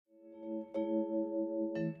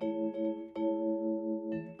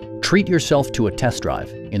Treat yourself to a test drive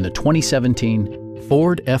in the 2017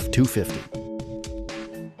 Ford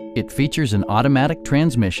F-250. It features an automatic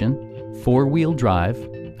transmission, four-wheel drive,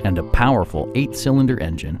 and a powerful 8-cylinder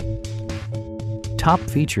engine. Top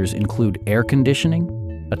features include air conditioning,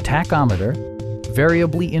 a tachometer,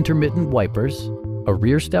 variably intermittent wipers, a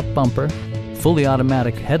rear step bumper, fully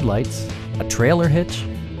automatic headlights, a trailer hitch,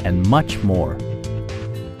 and much more.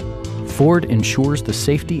 Ford ensures the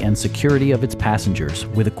safety and security of its passengers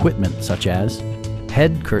with equipment such as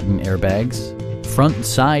head curtain airbags, front and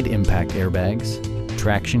side impact airbags,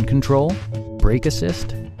 traction control, brake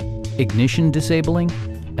assist, ignition disabling,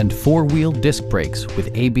 and four-wheel disc brakes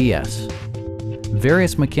with ABS.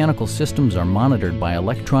 Various mechanical systems are monitored by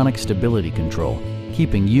electronic stability control,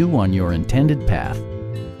 keeping you on your intended path.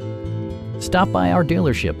 Stop by our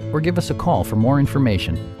dealership or give us a call for more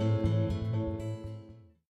information.